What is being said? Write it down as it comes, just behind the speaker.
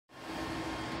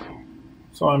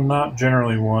So I'm not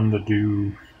generally one to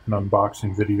do an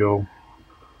unboxing video,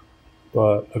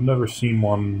 but I've never seen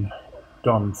one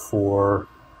done for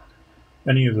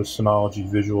any of the Synology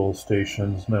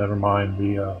VisualStations, never mind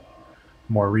the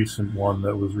more recent one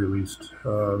that was released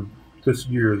this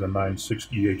year, the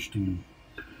 960HD.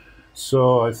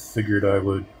 So I figured I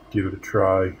would give it a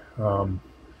try.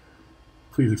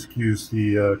 Please excuse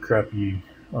the crappy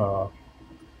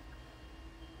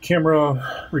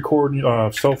camera recording,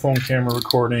 cell phone camera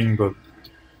recording, but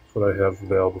that's what I have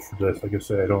available for this. Like I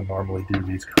say, I don't normally do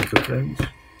these kinds of things.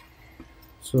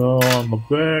 So on the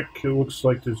back, it looks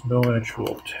like there's no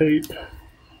actual tape.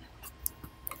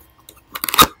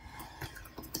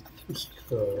 Just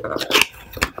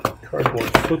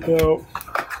cardboard flip out.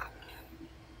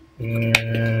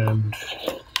 And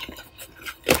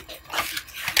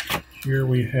here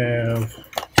we have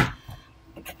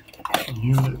the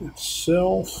unit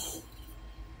itself.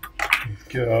 We've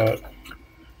got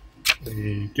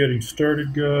a getting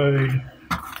started guide.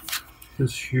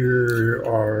 This here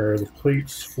are the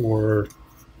plates for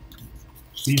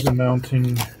season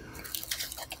mounting.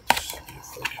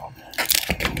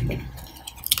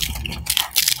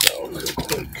 Real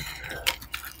quick.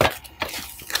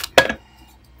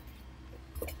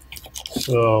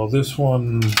 So this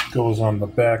one goes on the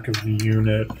back of the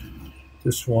unit.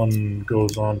 This one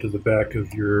goes onto the back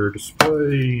of your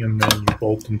display, and then you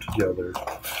bolt them together.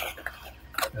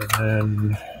 And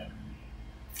then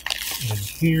in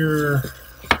here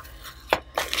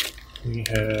we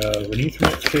have an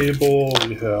Ethernet cable,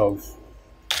 we have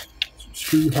some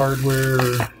screw hardware,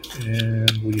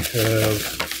 and we have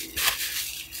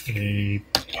a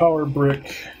power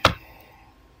brick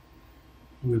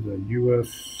with a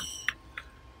US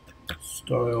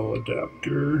style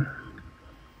adapter.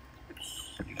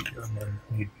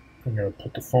 I'm going to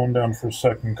put the phone down for a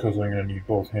second because I'm going to need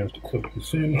both hands to clip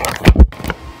this in.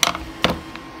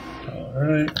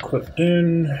 Alright, clipped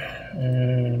in,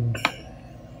 and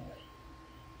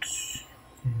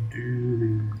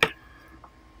do the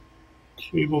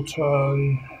cable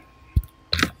tie.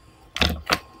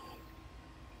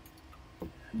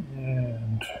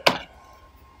 And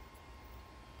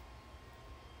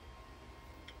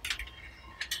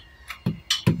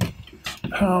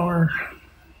power.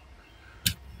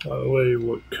 By the way,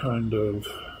 what kind of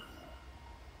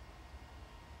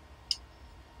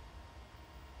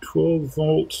 12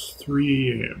 volts,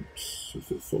 3 amps,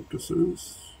 if it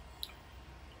focuses.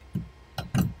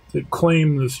 They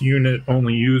claim this unit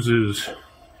only uses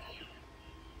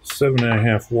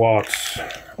 7.5 watts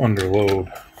under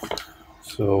load,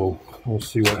 so we'll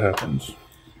see what happens.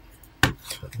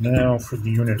 So now for the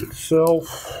unit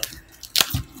itself.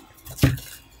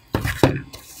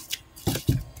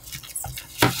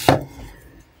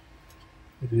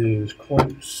 It is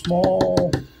quite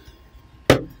small.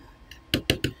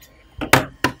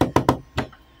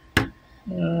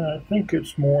 I think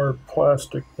it's more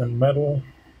plastic than metal.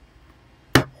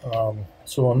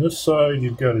 So on this side,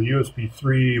 you've got a USB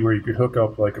 3 where you could hook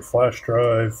up like a flash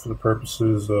drive for the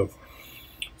purposes of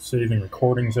saving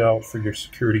recordings out for your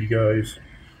security guys.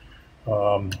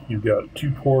 You've got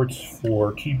 2 ports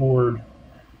for keyboard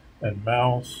and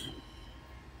mouse.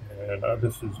 And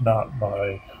this is not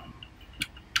my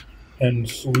end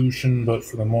solution, but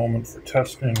for the moment, for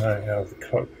testing, I have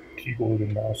the keyboard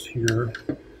and mouse here.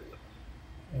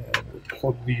 And we'll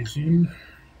plug these in.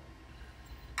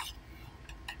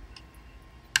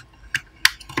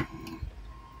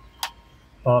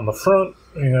 On the front,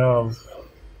 we have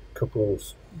a couple of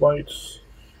lights.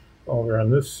 Over on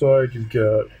this side, you've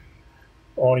got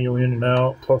audio in and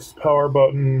out, plus the power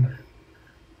button.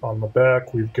 On the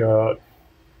back, we've got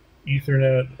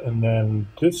Ethernet, and then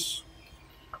this,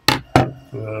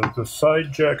 the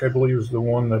side jack, I believe, is the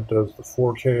one that does the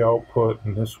 4K output,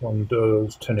 and this one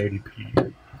does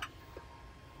 1080p.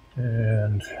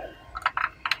 And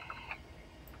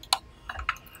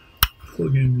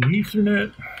plug in the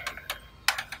Ethernet.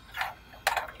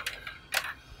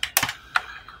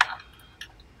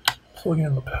 Plug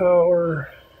in the power,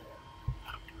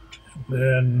 and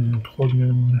then plug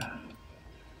in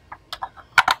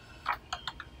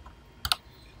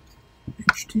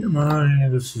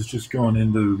HDMI. This is just going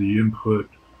into the input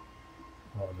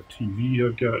on the TV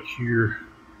I've got here,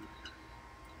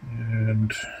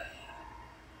 and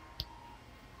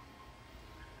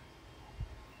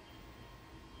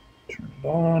turn it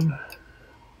on.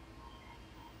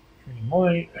 Green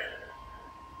light.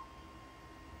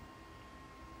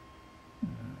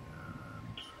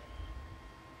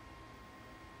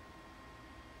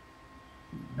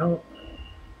 Nope.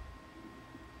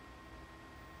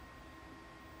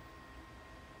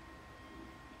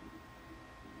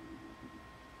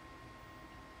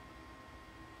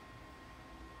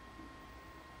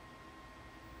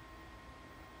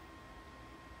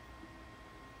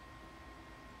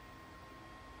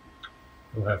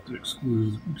 You'll have to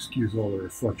excuse all the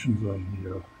reflections on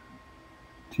the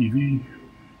TV.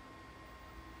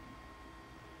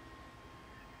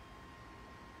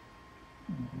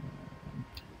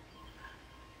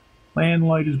 Land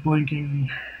light is blinking.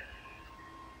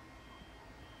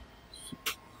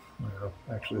 Well,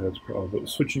 actually, that's probably, the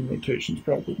switching rotation is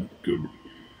probably not good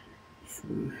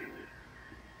for.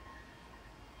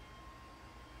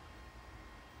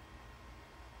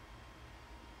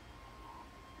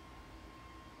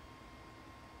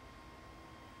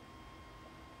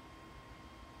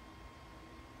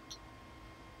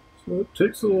 So it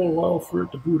takes a little while for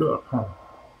it to boot up, huh?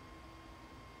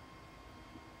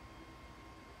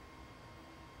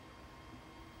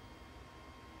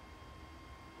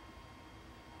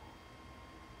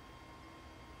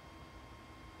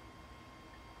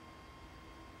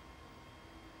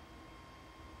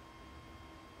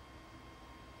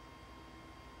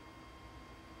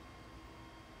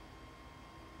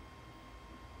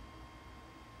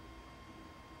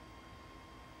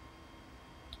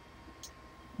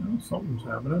 Well, something's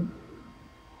happening.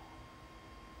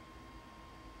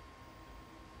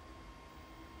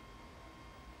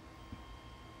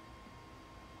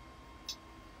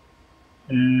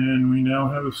 And we now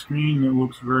have a screen that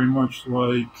looks very much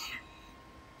like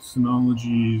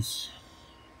Synology's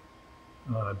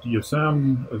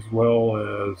DSM, as well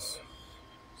as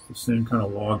the same kind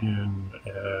of login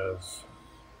as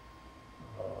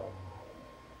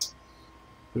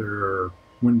their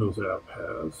Windows app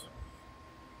has.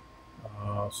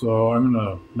 So I'm going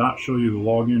to not show you the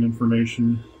login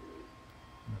information.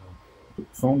 Put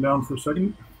the phone down for a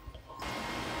second.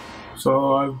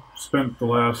 So I've spent the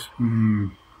last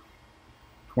 20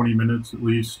 minutes at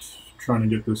least trying to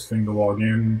get this thing to log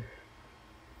in,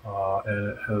 and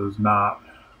it has not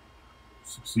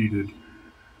succeeded.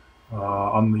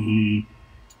 On the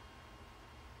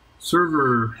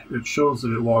server, it shows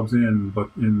that it logs in, but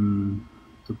on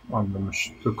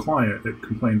the client, it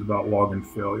complains about login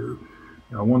failure.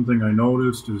 Now, one thing I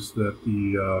noticed is that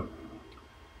the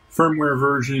firmware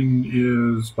version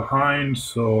is behind,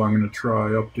 so I'm going to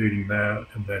try updating that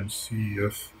and then see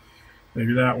if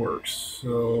maybe that works.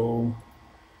 So,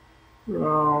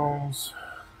 browse,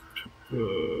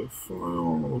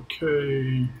 file,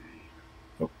 okay,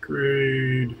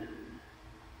 upgrade.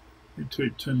 It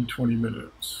take 10-20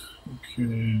 minutes.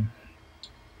 Okay.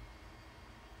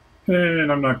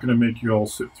 And I'm not going to make you all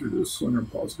sit through this, so I'm going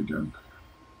to pause it again.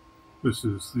 This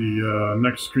is the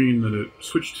next screen that it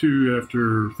switched to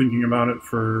after thinking about it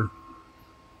for,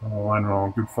 I don't know,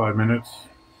 a good 5 minutes.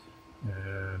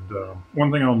 And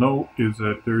one thing I'll note is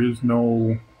that there is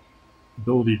no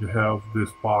ability to have this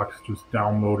box just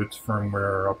download its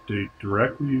firmware update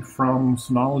directly from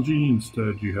Synology.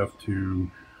 Instead, you have to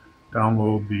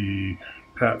download the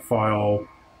PAT file,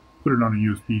 put it on a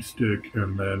USB stick,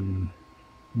 and then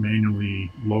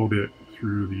manually load it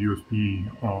through the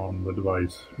USB on the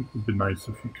device. It would be nice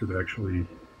if you could actually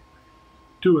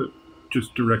do it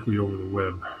just directly over the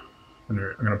web. And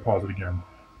I'm going to pause it again.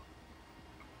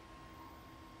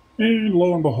 And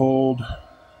lo and behold,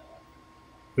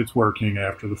 it's working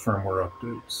after the firmware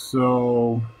update.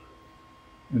 So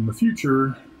in the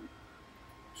future,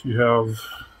 if you have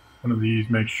one of these,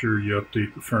 make sure you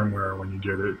update the firmware when you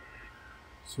get it.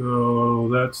 So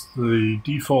that's the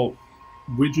default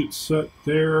widget set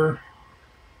there.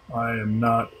 I am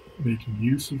not making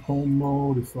use of home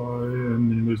mode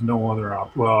and there's no other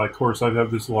option. Well, of course, I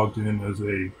have this logged in as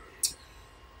a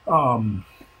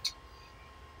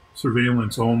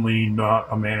surveillance only,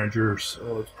 not a manager,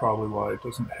 so that's probably why it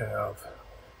doesn't have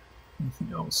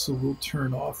anything else. So we'll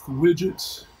turn off the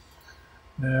widgets.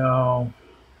 Now,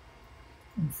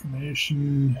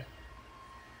 information.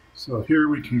 So here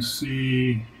we can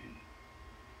see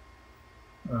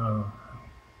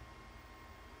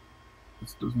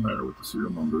this doesn't matter what the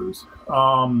serial number is.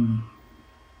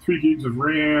 3 gigs of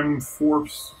RAM, 4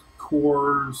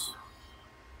 cores.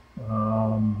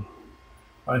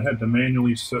 I had to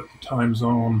manually set the time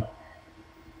zone.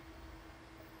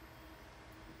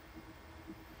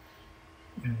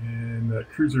 And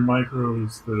that Cruiser Micro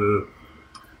is the,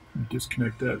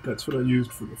 disconnect that, that's what I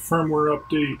used for the firmware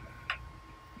update.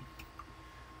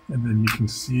 And then you can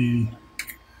see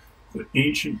the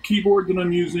ancient keyboard that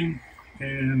I'm using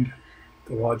and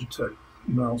the Logitech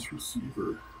mouse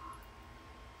receiver.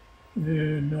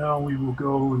 And now we will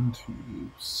go into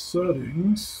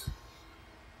settings.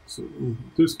 So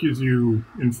this gives you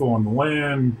info on the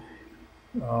LAN.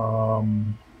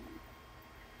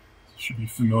 Should be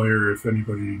familiar if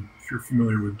you're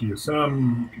familiar with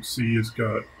DSM. You can see it's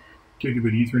got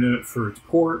gigabit Ethernet for its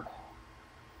port.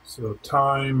 So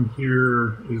time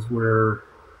here is where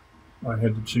I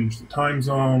had to change the time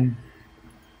zone.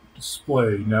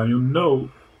 Display. Now you'll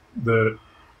note that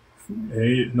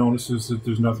it notices that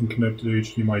there's nothing connected to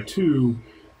HDMI 2,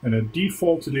 and it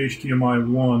defaulted HDMI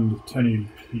 1 to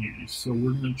 1080p. So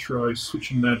we're going to try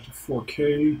switching that to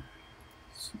 4K.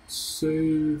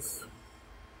 Save,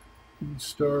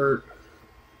 restart,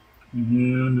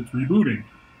 and it's rebooting.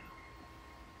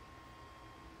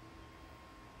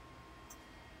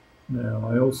 Now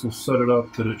I also set it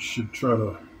up that it should try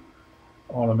to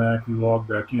automatically log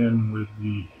back in with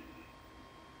the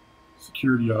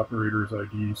security operator's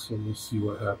ID, so we'll see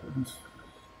what happens.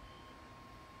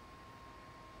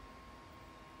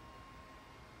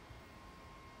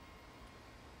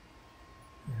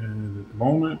 And at the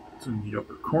moment, it's in the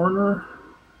upper corner.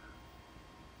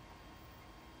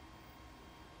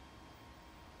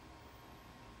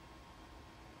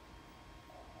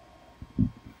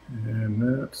 And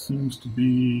that seems to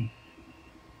be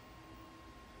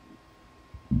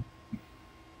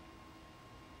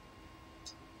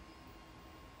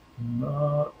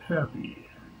not happy.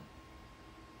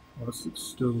 Unless it's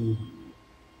still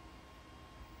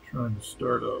trying to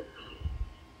start up.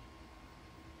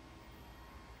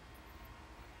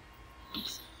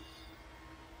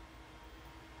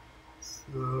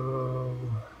 So,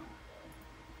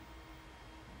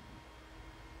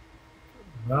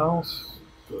 mouse,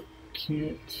 but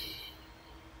can't.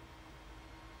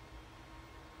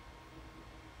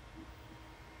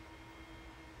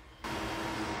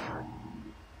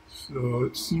 So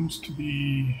it seems to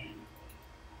be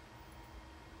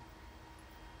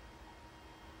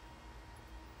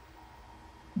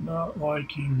not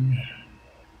liking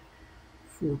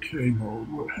 4K mode.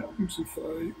 What happens if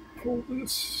I pull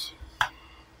this?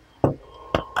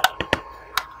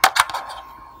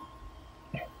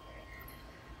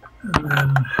 And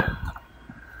then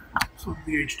plug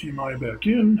the HDMI back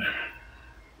in.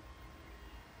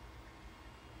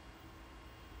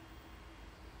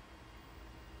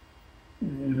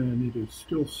 And it is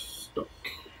still stuck.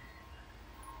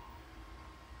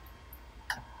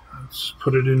 Let's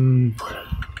put it in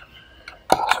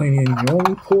tiny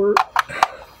only port.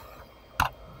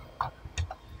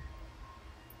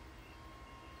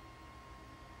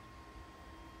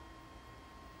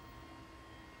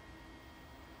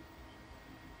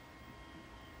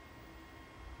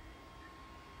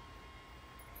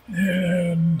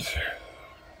 And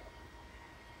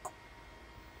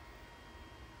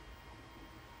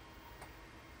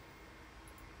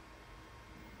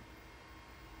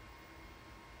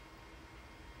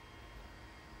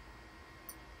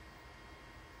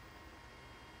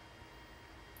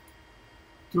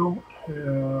don't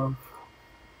have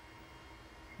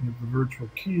the virtual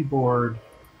keyboard.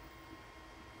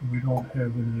 We don't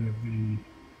have any of the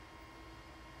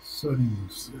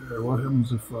settings there. What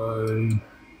happens if I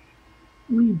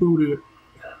reboot it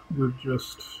with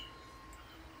just,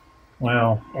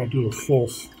 well, I'll do a full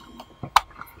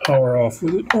power off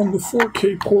with it on the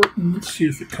 4K port and let's see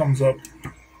if it comes up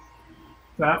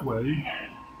that way.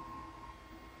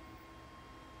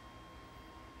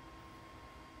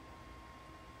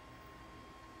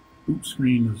 Boot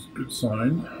screen is a good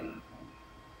sign.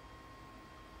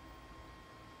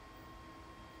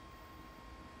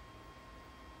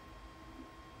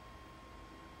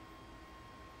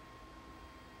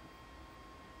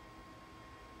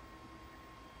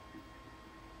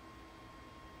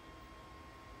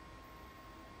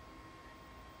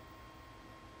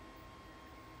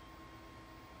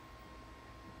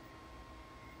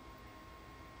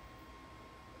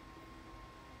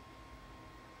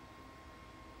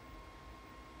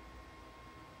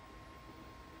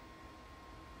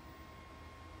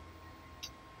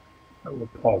 I will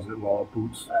pause it while it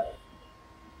boots.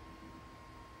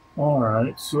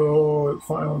 Alright, so it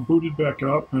finally booted back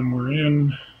up and we're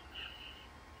in,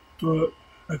 but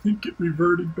I think it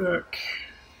reverted back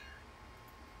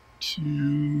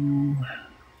to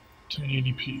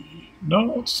 1080p.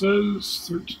 No, it says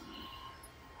 13.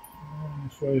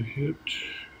 If I hit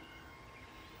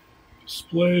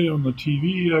display on the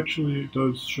TV, actually it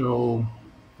does show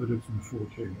that it's in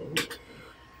 4K mode.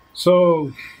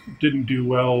 So, it didn't do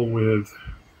well with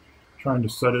trying to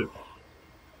set it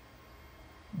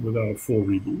without a full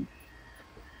reboot.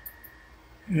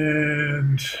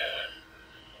 And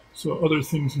so other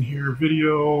things in here,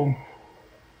 video,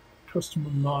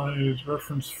 customize,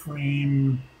 reference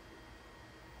frame,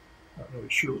 not really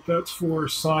sure what that's for.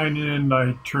 Sign in,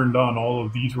 I turned on all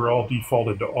of these, were all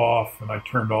defaulted to off, and I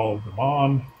turned all of them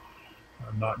on.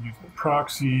 I'm not using a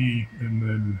proxy, and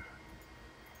then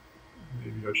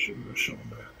maybe I shouldn't have shown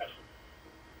that.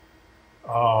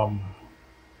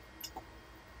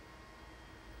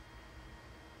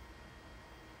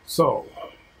 So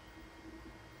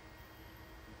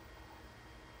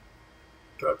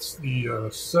that's the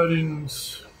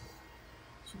settings.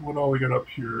 So what all we got up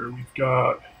here? We've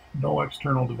got no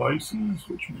external devices,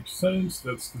 which makes sense.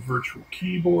 That's the virtual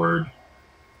keyboard.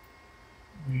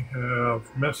 We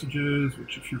have messages,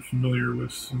 which if you're familiar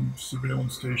with some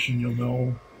surveillance station, you'll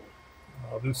know.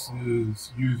 This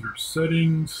is user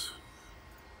settings.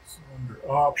 So under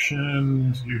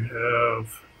options, you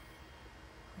have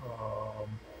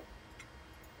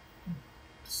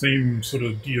same sort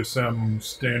of DSM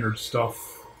standard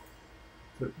stuff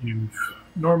that you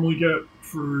normally get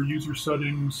for user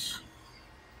settings.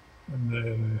 And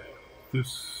then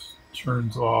this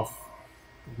turns off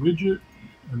the widget.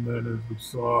 And then as we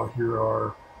saw, here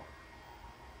are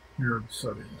the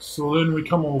settings. So then we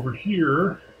come over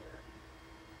here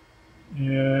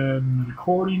and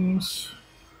recordings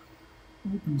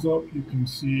opens up. You can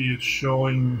see it's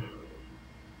showing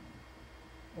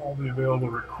all the available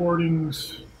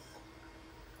recordings.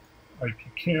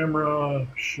 IP camera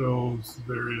shows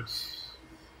various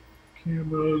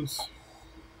cameras.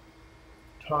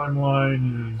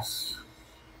 Timeline is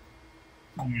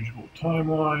the usual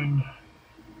timeline.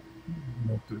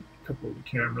 Note that a couple of the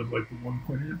cameras, like the one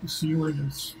pointing at the ceiling,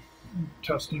 is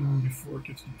testing before it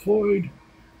gets deployed.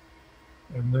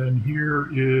 And then here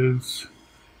is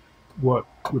what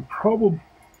would probably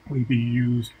be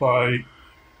used by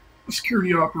a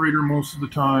security operator most of the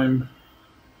time,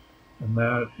 and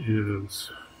that is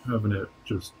having it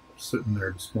just sitting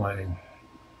there displaying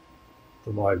the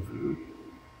live view.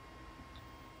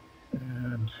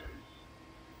 And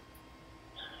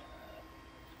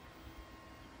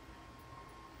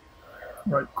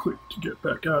right click to get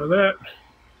back out of that.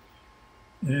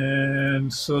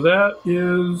 And so that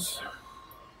is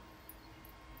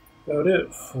about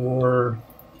it for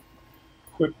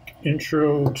quick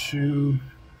intro to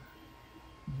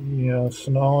the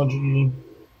Synology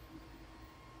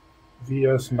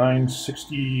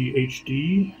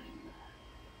VS960HD.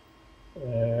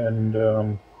 And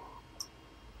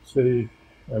say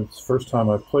it's the first time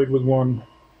I've played with one.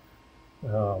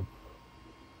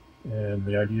 And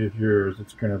the idea here is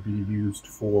it's going to be used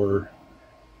for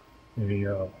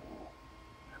a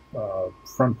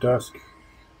front desk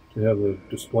to have the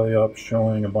display up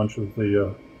showing a bunch of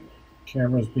the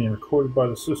cameras being recorded by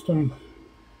the system,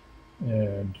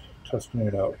 and testing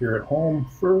it out here at home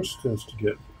first as to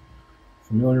get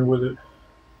familiar with it.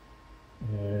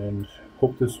 And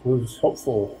hope this was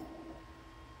helpful.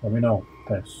 Let me know.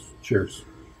 Thanks. Cheers.